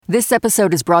This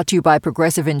episode is brought to you by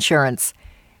Progressive Insurance.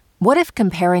 What if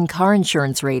comparing car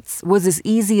insurance rates was as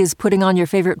easy as putting on your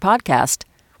favorite podcast?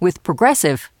 With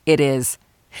Progressive, it is.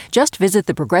 Just visit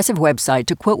the Progressive website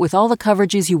to quote with all the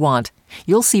coverages you want.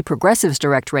 You'll see Progressive's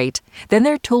direct rate. Then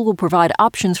their tool will provide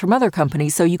options from other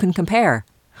companies so you can compare.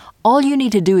 All you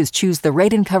need to do is choose the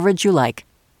rate and coverage you like.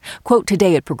 Quote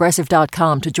today at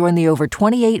Progressive.com to join the over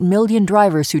 28 million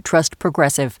drivers who trust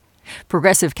Progressive.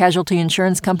 Progressive Casualty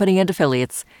Insurance Company and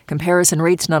Affiliates. Comparison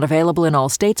rates not available in all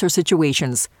states or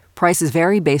situations. Prices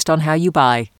vary based on how you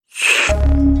buy.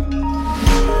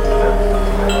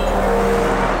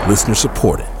 Listener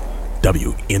supported.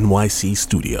 WNYC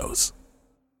Studios.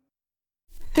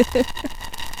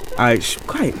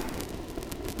 Quiet.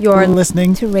 You're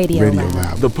listening to Radio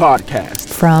Lab. The podcast.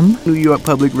 From New York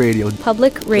Public Radio.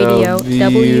 Public Radio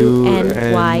WNYC.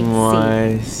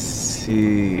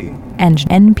 And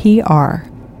NPR.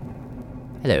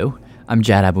 Hello, I'm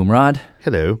Jad Abumrad.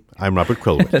 Hello, I'm Robert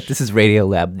Krulwich. This is Radio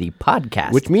Lab, the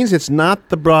podcast. Which means it's not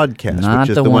the broadcast. Not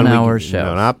which is the 1 hour show.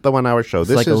 No, not the 1 hour show. It's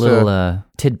this like is a little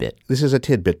tidbit. This is a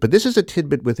tidbit, but this is a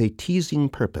tidbit with a teasing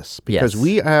purpose. Because yes.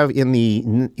 we have, in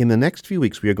the next few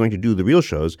weeks, we are going to do the real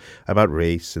shows about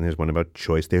race, and there's one about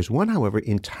choice. There's one, however,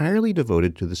 entirely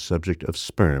devoted to the subject of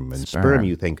sperm. And sperm,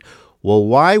 you think, well,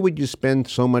 why would you spend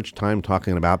so much time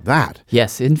talking about that?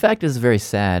 Yes, in fact, it's a very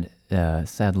sad,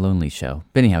 lonely show.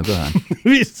 But anyhow, go on.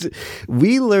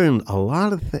 We learned a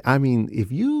lot of things. I mean,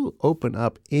 if you open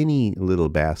up any little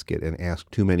basket and ask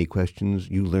too many questions,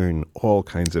 you learn all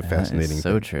kinds of fascinating things.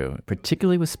 So true,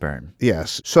 particularly with sperm.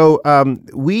 Yes. So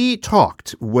we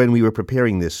talked when we were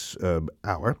preparing this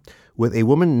hour with a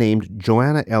woman named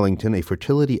Joanna Ellington, a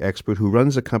fertility expert who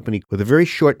runs a company with a very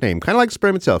short name, kind of like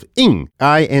sperm itself, ING,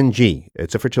 I-N-G.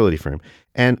 It's a fertility firm.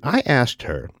 And I asked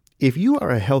her, if you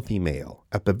are a healthy male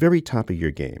at the very top of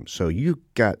your game, so you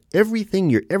got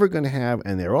everything you're ever going to have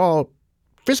and they're all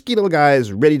frisky little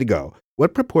guys ready to go,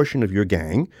 what proportion of your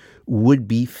gang would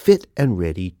be fit and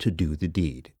ready to do the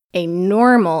deed? A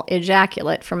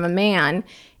ejaculate from a man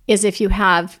is if you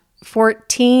have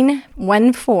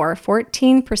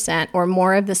 14% or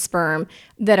more of the sperm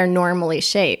that are normally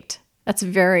shaped. That's a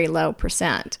very low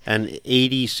percent. And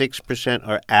 86%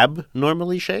 are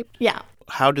abnormally shaped? Yeah.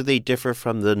 How do they differ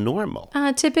from the normal?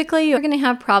 Typically, you're going to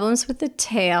have problems with the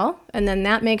tail, and then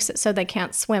that makes it so they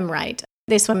can't swim right.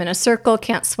 They swim in a circle,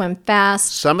 can't swim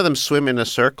fast. Some of them swim in a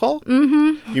circle?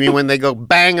 Mm-hmm. You mean when they go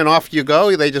bang and off you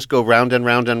go, they just go round and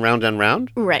round and round and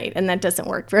round? Right, and that doesn't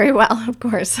work very well, of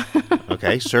course.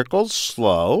 Okay, circles,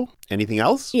 slow. Anything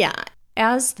else? Yeah.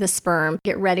 As the sperm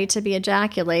get ready to be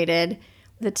ejaculated,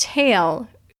 the tail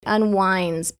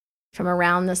unwinds from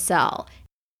around the cell.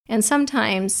 And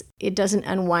sometimes it doesn't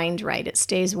unwind right. It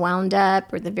stays wound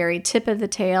up, or the very tip of the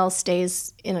tail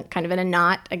stays in a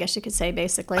knot, I guess you could say,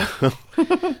 basically.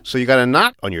 So you got a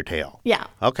knot on your tail? Yeah.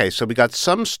 Okay, so we got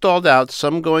some stalled out,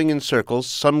 some going in circles,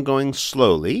 some going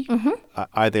slowly. Mm-hmm.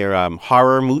 Are there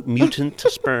horror mutant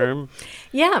sperm?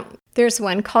 Yeah. There's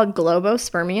one called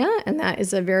globospermia, and that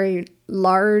is a very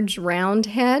large round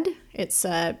head. It's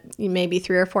maybe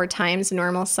 3 or 4 times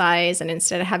normal size, and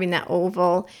instead of having that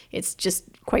oval, it's just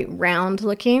quite round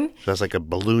looking. So that's like a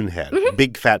balloon head,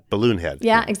 big fat balloon head.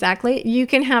 Yeah, exactly. You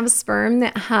can have sperm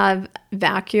that have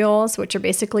vacuoles, which are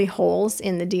basically holes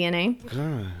in the DNA.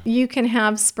 You can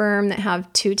have sperm that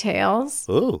have 2 tails.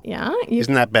 Ooh. Yeah.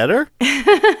 Isn't that better?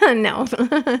 No.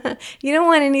 You don't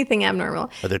want anything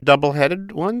abnormal. Are there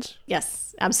double-headed ones?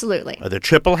 Yes, absolutely. Are there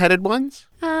triple-headed ones?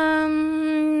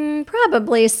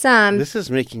 Probably some. This is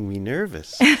making me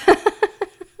nervous.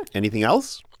 Anything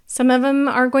else? Some of them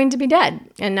are going to be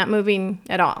dead and not moving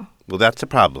at all. Well, that's a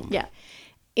problem. Yeah.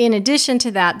 In addition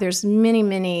to that, there's many,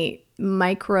 many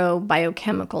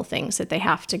microbiochemical things that they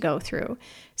have to go through.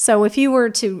 So if you were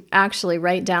to actually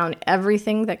write down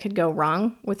everything that could go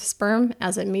wrong with sperm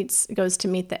as it goes to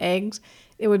meet the eggs,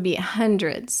 it would be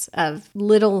hundreds of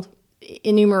little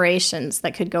enumerations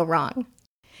that could go wrong.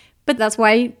 But that's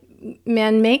why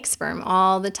men make sperm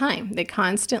all the time. They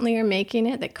constantly are making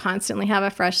it. They constantly have a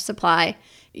fresh supply.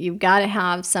 You've got to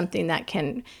have something that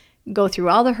can go through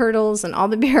all the hurdles and all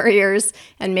the barriers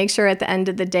and make sure at the end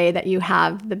of the day that you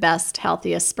have the best,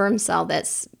 healthiest sperm cell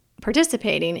that's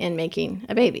participating in making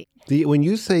a baby. When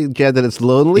you say, Jed, that it's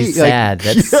lonely... It's sad.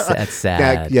 That's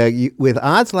sad. With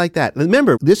odds like that.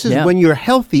 Remember, this is when you're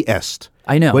healthiest.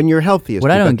 I know. When you're healthiest.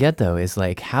 What I don't get, though, is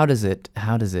like, how does it...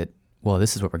 Well,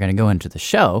 this is what we're going to go into the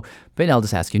show, but I'll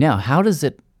just ask you now, how does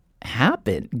it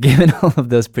happen given all of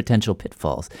those potential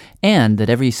pitfalls and that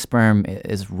every sperm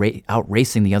is out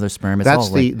racing the other sperm?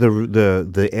 That's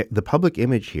the public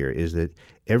image here is that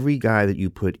every guy that you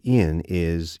put in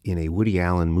is, in a Woody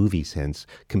Allen movie sense,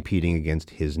 competing against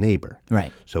his neighbor.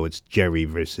 Right. So it's Jerry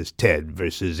versus Ted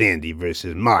versus Andy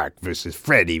versus Mark versus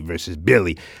Freddie versus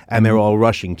Billy, and they're all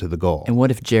rushing to the goal. And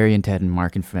what if Jerry and Ted and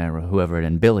Mark and Fred or whoever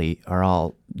and Billy are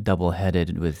all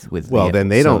double-headed with well, then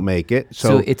they don't make it.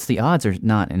 So it's the odds are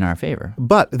not in our favor.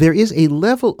 But there is a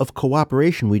level of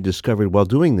cooperation we discovered while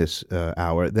doing this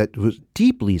hour that was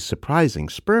deeply surprising.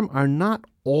 Sperm are not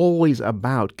always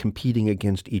about competing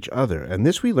against each other. And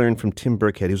this we learned from Tim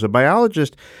Burkhead, who's a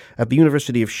biologist at the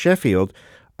University of Sheffield.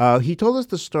 He told us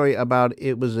the story about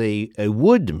it was a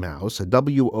wood mouse, a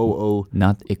WOO.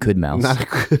 Not a could mouse. Not a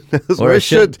could mouse. Or a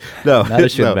should. No. Not a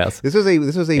should mouse. This was a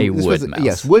wood mouse.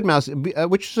 Yes, wood mouse,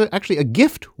 which is actually a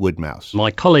gift wood mouse.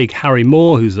 My colleague Harry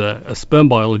Moore, who's a sperm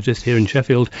biologist here in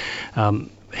Sheffield,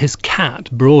 his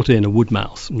cat brought in a wood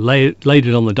mouse and laid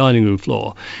it on the dining room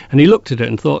floor, and he looked at it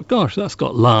and thought, gosh, that's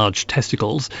got large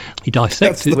testicles. He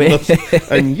dissected That's the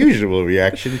most unusual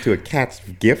reaction to a cat's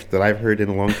gift that I've heard in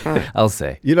a long time. I'll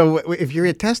say. You know, if you're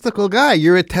a testicle guy,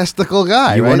 you're a testicle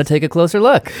guy. You right? want to take a closer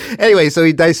look. Anyway, so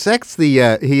he dissects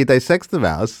the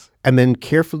mouse and then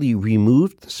carefully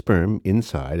removed the sperm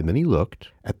inside, and then he looked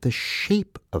at the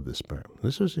shape of the sperm.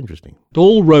 This was interesting.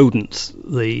 all rodents,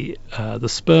 the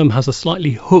sperm has a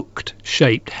slightly hooked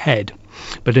shaped head.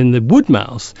 But in the wood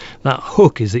mouse, that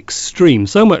hook is extreme,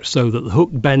 so much so that the hook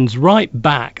bends right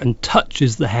back and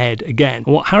touches the head again.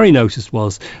 And what Harry noticed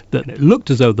was that it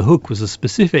looked as though the hook was a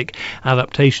specific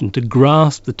adaptation to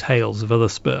grasp the tails of other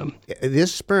sperm.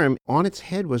 This sperm on its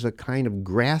head was a kind of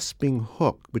grasping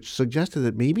hook, which suggested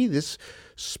that maybe this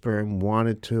sperm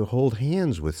wanted to hold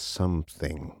hands with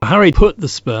something. Harry put the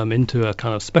sperm into a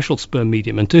kind of special sperm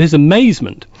medium, and to his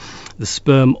amazement, the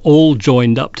sperm all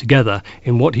joined up together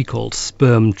in what he called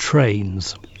sperm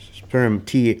trains. Sperm,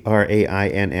 Trains?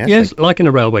 Yes, like in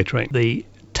a railway train. The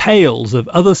tails of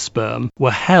other sperm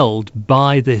were held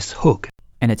by this hook.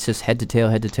 And it's just head to tail,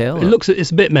 head to tail?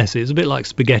 It's a bit messy. It's a bit like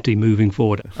spaghetti moving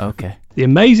forward. Okay. The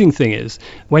amazing thing is,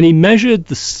 when he measured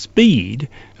the speed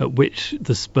at which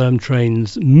the sperm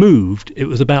trains moved, it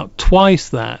was about twice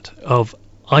that of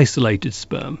isolated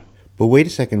sperm. But wait a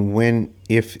second,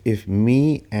 if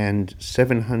me and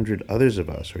 700 others of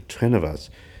us, or 10 of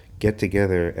us, get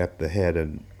together at the head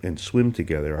and swim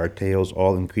together, our tails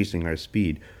all increasing our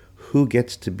speed, who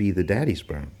gets to be the daddy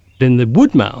sperm? In the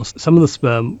wood mouse, some of the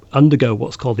sperm undergo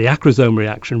what's called the acrosome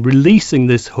reaction, releasing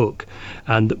this hook.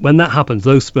 And when that happens,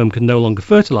 those sperm can no longer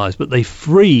fertilize, but they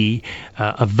free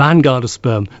a vanguard of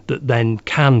sperm that then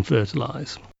can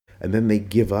fertilize. And then they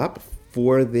give up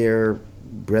for their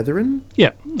brethren?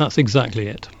 Yeah, that's exactly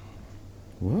it.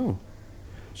 Wow.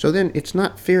 So then it's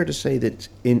not fair to say that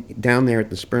down there at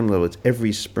the sperm level, it's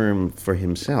every sperm for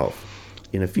himself.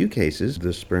 In a few cases,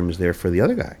 the sperm is there for the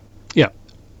other guy. Yeah.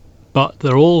 But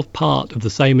they're all part of the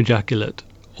same ejaculate,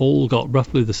 all got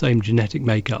roughly the same genetic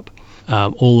makeup.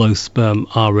 All those sperm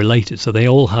are related, so they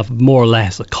all have more or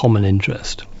less a common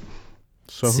interest.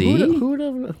 So See?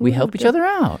 who We help each other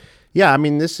out. Yeah, I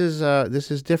mean, this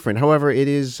is different. However, it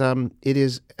is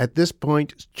at this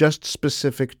point just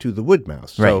specific to the wood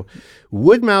mouse. Right. So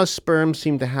wood mouse sperm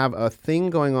seem to have a thing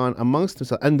going on amongst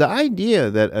themselves. And the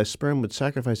idea that a sperm would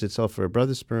sacrifice itself for a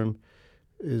brother sperm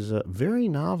is very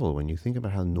novel when you think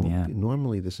about how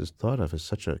normally this is thought of as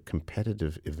such a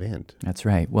competitive event. That's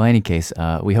right. Well, in any case,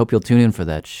 we hope you'll tune in for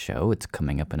that show. It's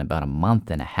coming up in about a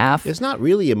month and a half. It's not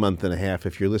really a month and a half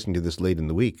if you're listening to this late in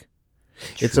the week.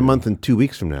 True. It's a month and 2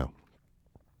 weeks from now.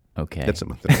 Okay. It's a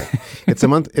month and a half. It's a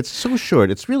month. It's so short.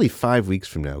 It's really 5 weeks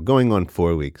from now, going on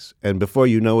 4 weeks. And before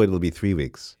you know it, it'll be 3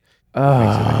 weeks.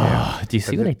 Oh, do you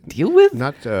see what I deal with?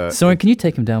 Soren, can you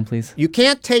take him down, please? You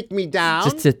can't take me down.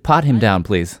 Just to pot him down,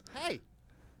 please. Hey.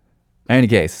 In any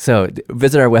case, so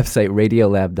visit our website,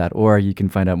 radiolab.org. You can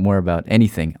find out more about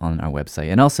anything on our website.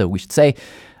 And also, we should say,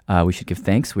 we should give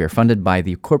thanks. We are funded by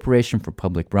the Corporation for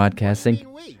Public Broadcasting.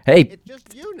 Hey,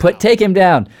 take him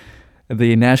down.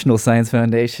 The National Science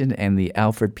Foundation and the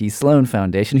Alfred P. Sloan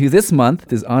Foundation, who this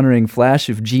month is honoring Flash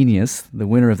of Genius, the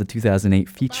winner of the 2008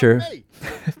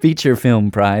 Feature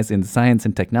Film Prize in Science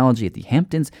and Technology at the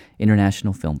Hamptons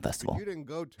International Film Festival.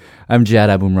 I'm Jad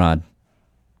Abumrad.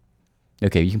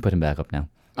 Okay, you can put him back up now.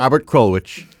 Albert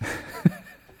Krulwich.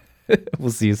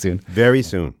 We'll see you soon. Very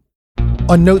soon.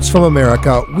 On Notes from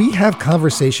America, we have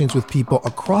conversations with people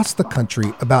across the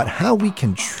country about how we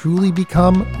can truly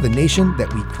become the nation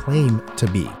that we claim to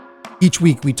be. Each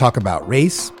week, we talk about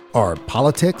race, our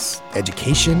politics,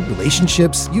 education,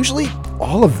 relationships, usually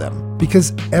all of them,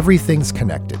 because everything's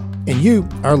connected. And you,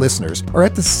 our listeners, are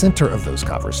at the center of those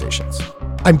conversations.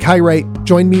 I'm Kai Wright.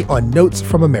 Join me on Notes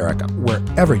from America,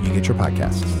 wherever you get your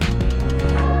podcasts.